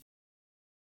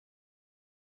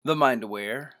The Mind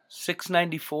Aware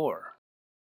 694.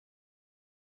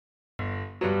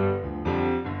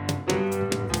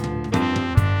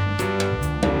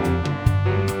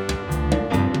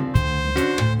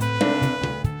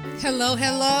 Hello,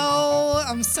 hello.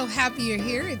 I'm so happy you're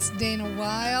here. It's Dana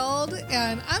Wild,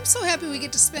 and I'm so happy we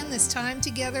get to spend this time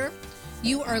together.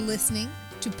 You are listening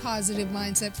to Positive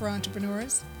Mindset for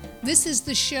Entrepreneurs. This is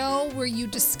the show where you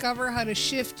discover how to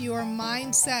shift your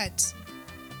mindset.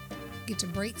 Get to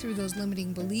break through those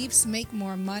limiting beliefs, make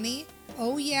more money.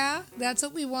 Oh yeah, that's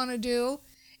what we want to do.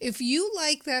 If you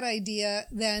like that idea,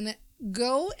 then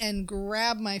go and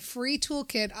grab my free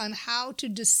toolkit on how to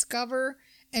discover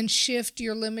and shift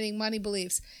your limiting money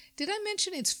beliefs. Did I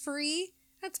mention it's free?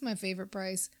 That's my favorite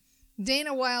price.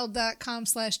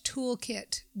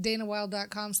 DanaWild.com/toolkit.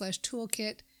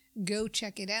 DanaWild.com/toolkit. Go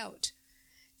check it out.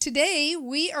 Today,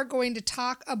 we are going to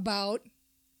talk about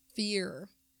fear,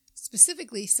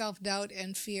 specifically self-doubt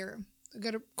and fear. I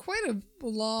got quite a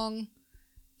long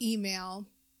email.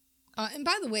 And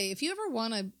by the way, if you ever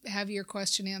want to have your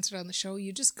question answered on the show,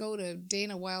 you just go to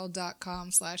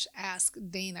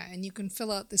DanaWild.com/askDana and you can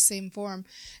fill out the same form.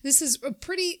 This is a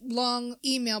pretty long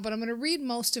email, but I'm going to read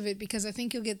most of it because I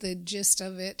think you'll get the gist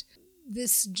of it.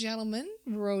 This gentleman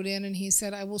wrote in and he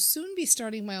said, I will soon be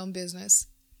starting my own business.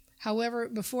 However,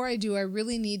 before I do, I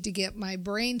really need to get my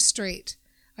brain straight.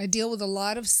 I deal with a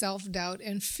lot of self-doubt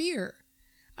and fear.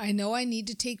 I know I need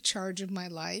to take charge of my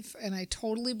life, and I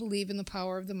totally believe in the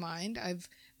power of the mind. I've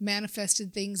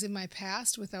manifested things in my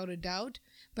past without a doubt,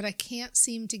 but I can't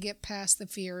seem to get past the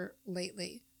fear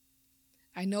lately.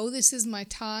 I know this is my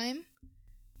time.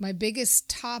 My biggest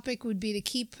topic would be to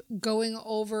keep going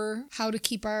over how to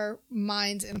keep our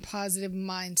minds in a positive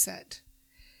mindset.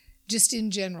 Just in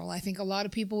general, I think a lot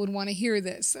of people would want to hear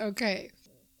this. Okay.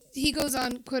 He goes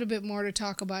on quite a bit more to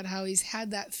talk about how he's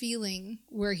had that feeling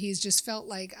where he's just felt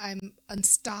like I'm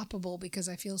unstoppable because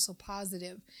I feel so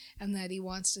positive, and that he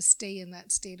wants to stay in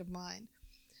that state of mind.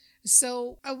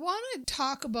 So I want to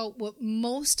talk about what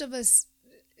most of us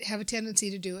have a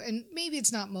tendency to do. And maybe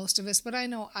it's not most of us, but I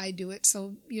know I do it.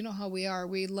 So you know how we are.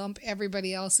 We lump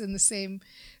everybody else in the same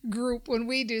group when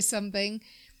we do something.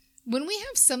 When we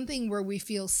have something where we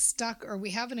feel stuck or we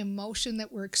have an emotion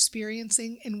that we're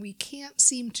experiencing and we can't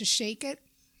seem to shake it,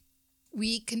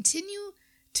 we continue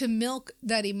to milk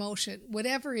that emotion,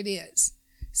 whatever it is.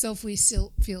 So if we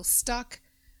still feel stuck,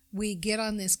 we get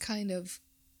on this kind of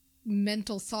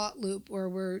mental thought loop where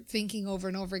we're thinking over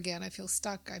and over again, I feel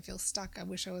stuck, I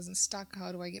wish I wasn't stuck,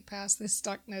 how do I get past this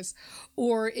stuckness?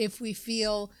 Or if we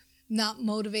feel not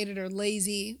motivated or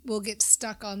lazy, we'll get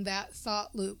stuck on that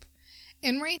thought loop.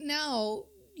 And right now,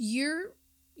 you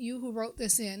who wrote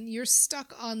this in, you're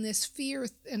stuck on this fear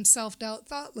and self-doubt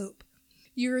thought loop.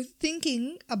 You're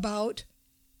thinking about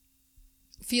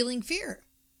feeling fear.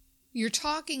 You're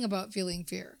talking about feeling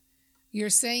fear. You're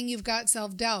saying you've got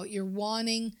self-doubt. You're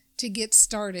wanting to get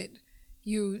started.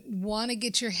 You want to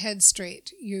get your head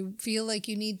straight. You feel like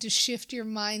you need to shift your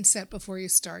mindset before you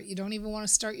start. You don't even want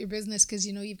to start your business because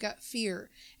you know you've got fear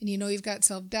and you know you've got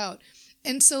self-doubt.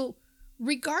 And so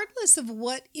regardless of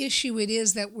what issue it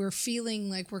is that we're feeling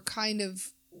like we're kind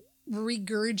of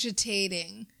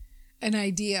regurgitating an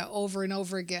idea over and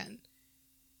over again,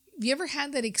 have you ever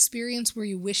had that experience where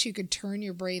you wish you could turn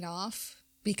your brain off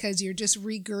because you're just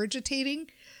regurgitating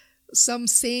some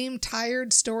same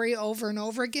tired story over and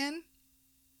over again?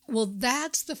 Well,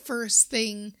 that's the first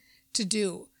thing to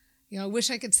do. I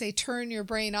wish I could say turn your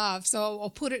brain off, so I'll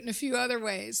put it in a few other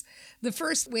ways. The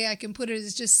first way I can put it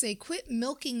is just say, quit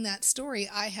milking that story,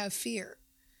 I have fear.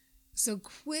 So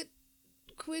quit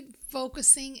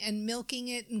focusing and milking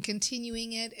it and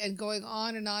continuing it and going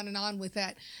on and on and on with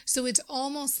that. So it's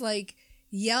almost like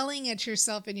yelling at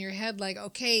yourself in your head like,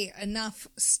 okay, enough,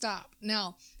 stop.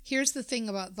 Now, here's the thing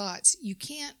about thoughts. You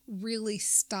can't really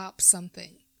stop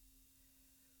something.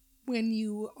 When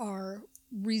you are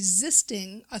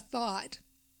resisting a thought,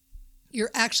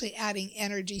 you're actually adding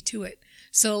energy to it.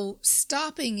 So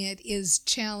stopping it is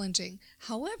challenging.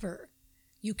 However,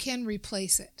 you can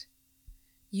replace it.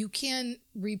 You can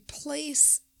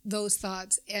replace those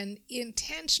thoughts and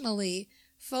intentionally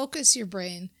focus your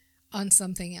brain on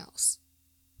something else.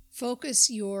 Focus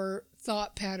your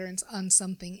thought patterns on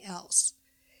something else.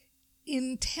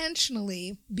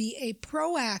 Intentionally be a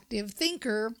proactive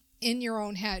thinker in your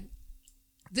own head.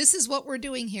 This is what we're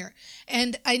doing here.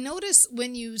 And I noticed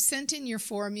when you sent in your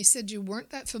form, you said you weren't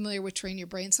that familiar with Train Your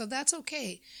Brain, so that's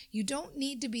okay. You don't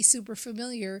need to be super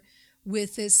familiar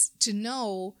with this to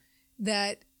know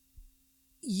that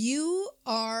you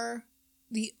are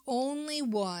the only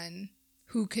one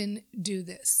who can do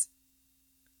this.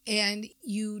 And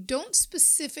you don't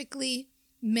specifically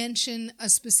mention a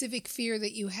specific fear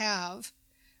that you have,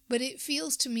 but it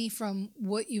feels to me from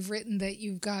what you've written that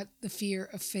you've got the fear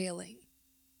of failing.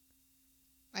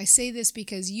 I say this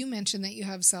because you mentioned that you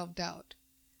have self-doubt.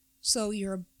 So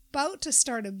you're about to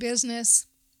start a business.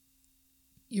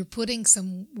 You're putting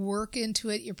some work into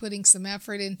it. You're putting some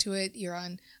effort into it. You're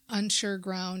on unsure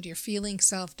ground. You're feeling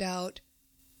self-doubt.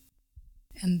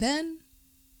 And then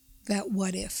that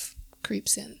what if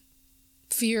creeps in.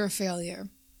 Fear of failure.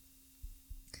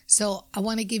 So I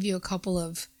want to give you a couple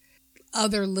of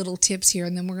other little tips here,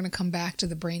 and then we're going to come back to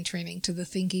the brain training, to the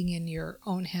thinking in your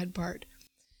own head part.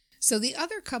 So the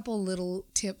other couple little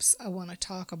tips I want to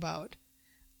talk about,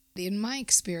 in my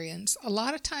experience, a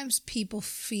lot of times people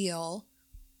feel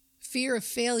fear of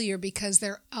failure because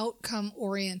they're outcome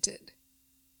oriented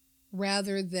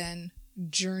rather than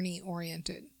journey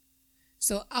oriented.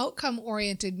 So outcome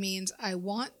oriented means I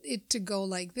want it to go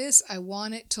like this. I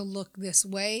want it to look this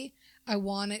way. I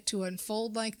want it to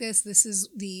unfold like this. This is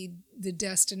the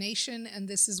destination, and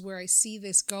this is where I see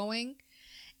this going.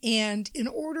 And in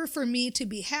order for me to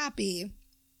be happy,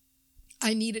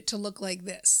 I need it to look like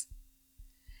this.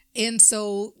 And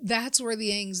so that's where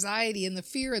the anxiety and the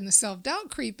fear and the self-doubt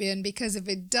creep in, because if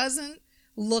it doesn't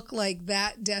look like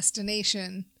that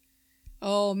destination,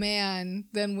 oh man,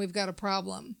 then we've got a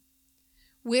problem.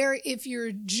 Where if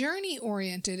you're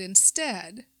journey-oriented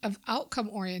instead of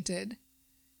outcome-oriented,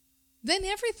 then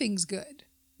everything's good.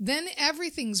 Then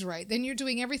everything's right. Then you're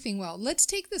doing everything well. Let's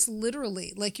take this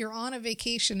literally, like you're on a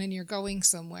vacation and you're going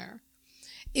somewhere.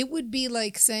 It would be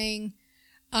like saying,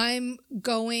 I'm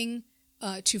going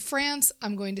to France.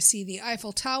 I'm going to see the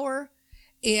Eiffel Tower,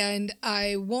 and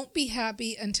I won't be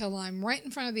happy until I'm right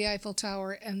in front of the Eiffel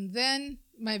Tower, and then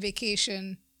my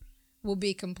vacation will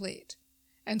be complete.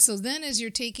 And so then as you're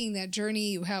taking that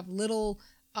journey, you have little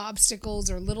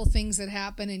obstacles or little things that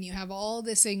happen, and you have all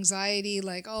this anxiety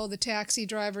like, oh, the taxi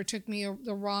driver took me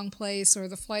the wrong place, or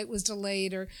the flight was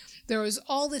delayed, or there was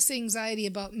all this anxiety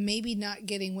about maybe not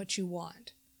getting what you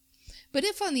want. But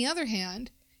if, on the other hand,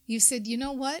 you said, you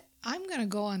know what, I'm going to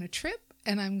go on a trip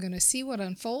and I'm going to see what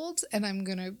unfolds, and I'm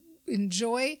going to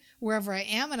enjoy wherever I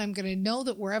am, and I'm going to know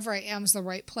that wherever I am is the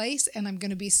right place, and I'm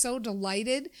going to be so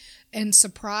delighted and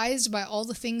surprised by all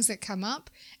the things that come up,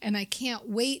 and I can't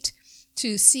wait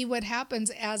to see what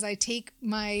happens as I take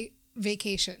my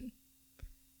vacation.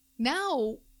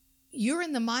 Now you're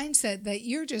in the mindset that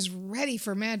you're just ready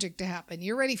for magic to happen.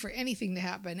 You're ready for anything to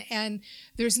happen. And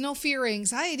there's no fear or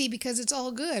anxiety because it's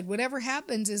all good. Whatever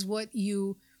happens is what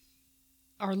you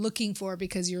are looking for,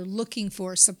 because you're looking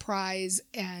for surprise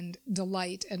and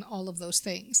delight and all of those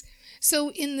things.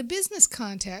 So in the business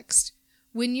context,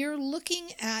 when you're looking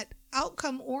at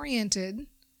outcome oriented,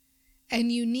 and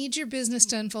you need your business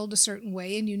to unfold a certain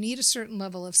way, and you need a certain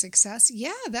level of success,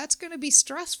 yeah, that's going to be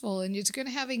stressful, and it's going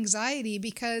to have anxiety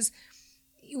because,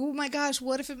 oh my gosh,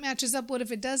 what if it matches up? What if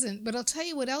it doesn't? But I'll tell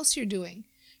you what else you're doing.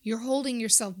 You're holding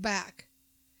yourself back.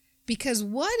 Because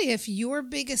what if your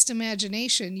biggest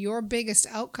imagination, your biggest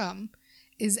outcome,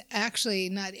 is actually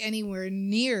not anywhere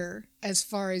near as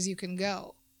far as you can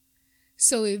go?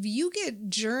 So if you get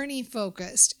journey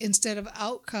focused instead of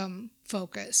outcome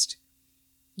focused,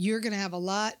 you're going to have a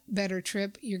lot better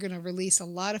trip. You're going to release a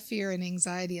lot of fear and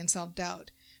anxiety and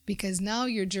self-doubt, because now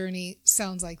your journey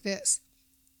sounds like this.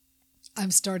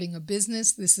 I'm starting a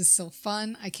business. This is so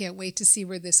fun. I can't wait to see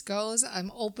where this goes. I'm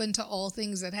open to all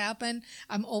things that happen.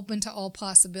 I'm open to all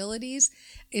possibilities.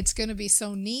 It's going to be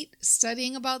so neat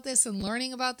studying about this and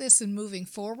learning about this and moving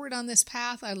forward on this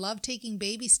path. I love taking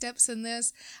baby steps in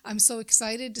this. I'm so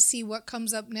excited to see what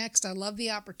comes up next. I love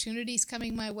the opportunities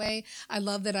coming my way. I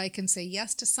love that I can say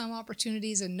yes to some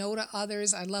opportunities and no to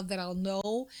others. I love that I'll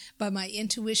know by my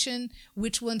intuition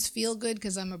which ones feel good,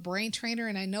 because I'm a brain trainer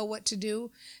and I know what to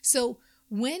do. So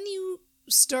when you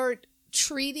start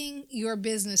treating your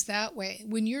business that way,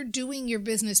 when you're doing your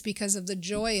business because of the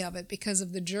joy of it, because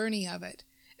of the journey of it,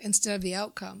 instead of the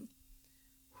outcome,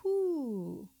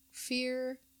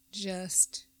 fear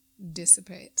just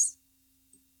dissipates.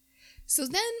 So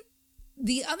then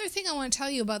the other thing I want to tell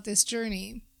you about this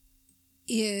journey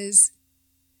is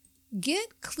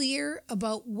get clear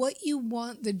about what you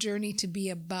want the journey to be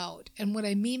about. And what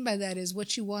I mean by that is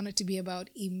what you want it to be about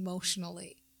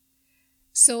emotionally.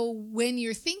 So when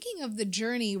you're thinking of the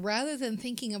journey, rather than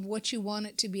thinking of what you want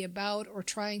it to be about or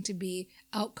trying to be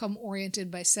outcome oriented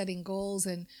by setting goals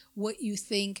and what you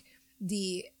think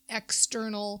the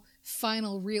external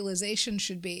final realization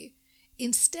should be,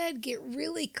 instead get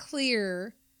really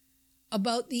clear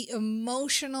about the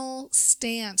emotional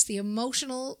stance, the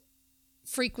emotional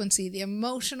frequency, the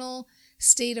emotional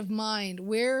state of mind.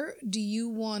 Where do you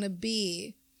want to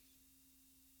be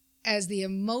as the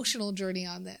emotional journey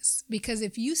on this. Because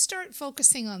if you start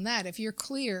focusing on that, if you're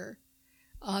clear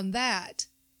on that,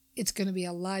 it's going to be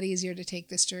a lot easier to take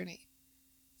this journey.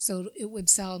 So it would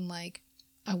sound like,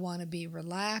 I want to be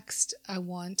relaxed. I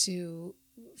want to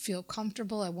feel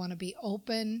comfortable. I want to be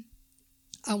open.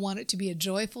 I want it to be a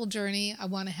joyful journey. I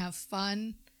want to have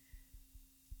fun.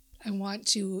 I want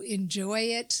to enjoy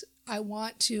it. I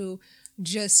want to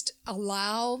just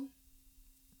allow.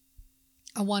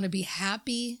 I want to be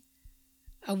happy.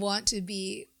 I want to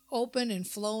be open and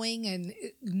flowing and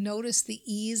notice the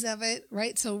ease of it,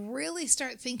 right? So really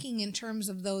start thinking in terms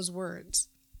of those words.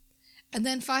 And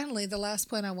then finally, the last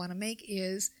point I want to make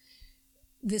is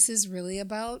this is really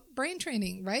about brain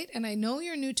training, right? And I know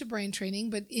you're new to brain training,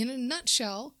 but in a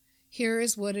nutshell, here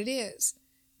is what it is.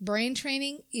 Brain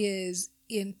training is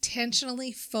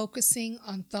intentionally focusing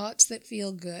on thoughts that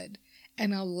feel good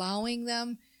and allowing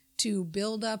them to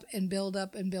build up and build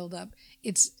up and build up.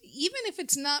 It's even if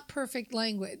it's not perfect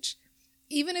language,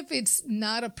 even if it's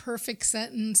not a perfect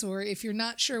sentence, or if you're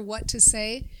not sure what to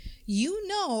say, you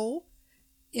know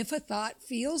if a thought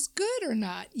feels good or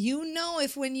not. You know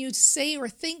if when you say or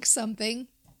think something,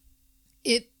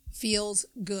 it feels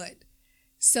good.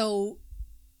 So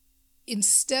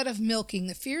instead of milking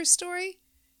the fear story,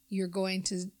 you're going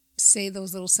to say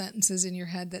those little sentences in your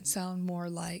head that sound more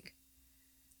like,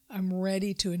 I'm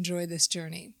ready to enjoy this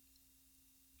journey.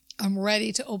 I'm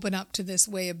ready to open up to this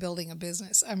way of building a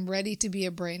business. I'm ready to be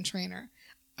a brain trainer.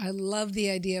 I love the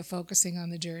idea of focusing on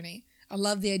the journey. I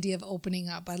love the idea of opening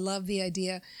up. I love the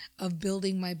idea of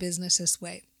building my business this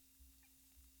way.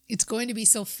 It's going to be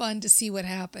so fun to see what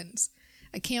happens.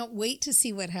 I can't wait to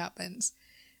see what happens.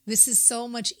 This is so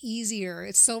much easier.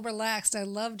 It's so relaxed. I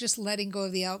love just letting go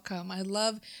of the outcome. I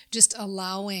love just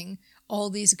allowing all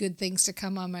these good things to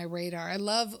come on my radar. I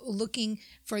love looking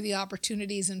for the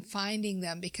opportunities and finding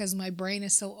them because my brain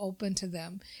is so open to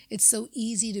them. It's so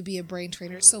easy to be a brain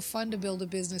trainer. It's so fun to build a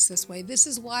business this way. This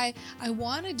is why I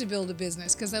wanted to build a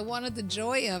business, because I wanted the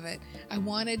joy of it. I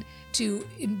wanted to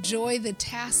enjoy the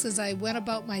tasks as I went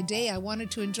about my day. I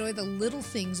wanted to enjoy the little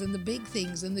things and the big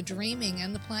things and the dreaming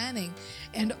and the planning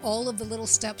and all of the little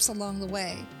steps along the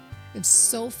way. It's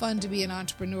so fun to be an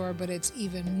entrepreneur, but it's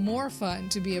even more fun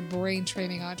to be a brain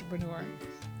training entrepreneur.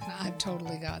 And I've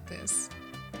totally got this.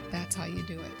 That's how you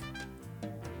do it.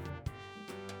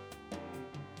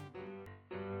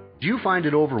 Do you find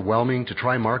it overwhelming to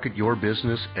try market your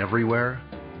business everywhere?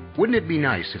 Wouldn't it be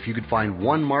nice if you could find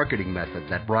one marketing method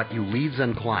that brought you leads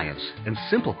and clients and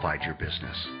simplified your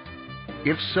business?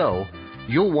 If so,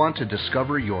 you'll want to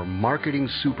discover your marketing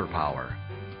superpower.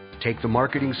 Take the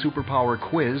Marketing Superpower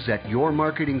quiz at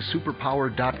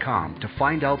yourmarketingsuperpower.com to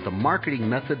find out the marketing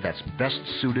method that's best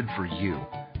suited for you.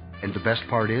 And the best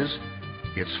part is,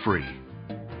 it's free.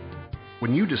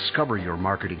 When you discover your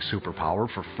marketing superpower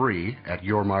for free at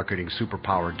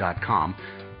yourmarketingsuperpower.com,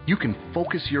 you can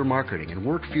focus your marketing and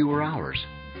work fewer hours.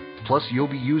 Plus, you'll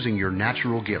be using your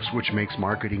natural gifts, which makes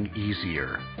marketing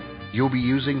easier. You'll be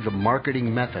using the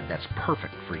marketing method that's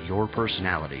perfect for your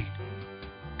personality.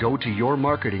 Go to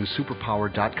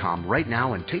yourmarketingsuperpower.com right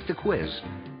now and take the quiz.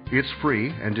 It's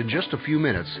free, and in just a few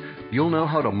minutes, you'll know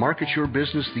how to market your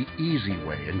business the easy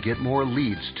way and get more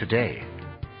leads today.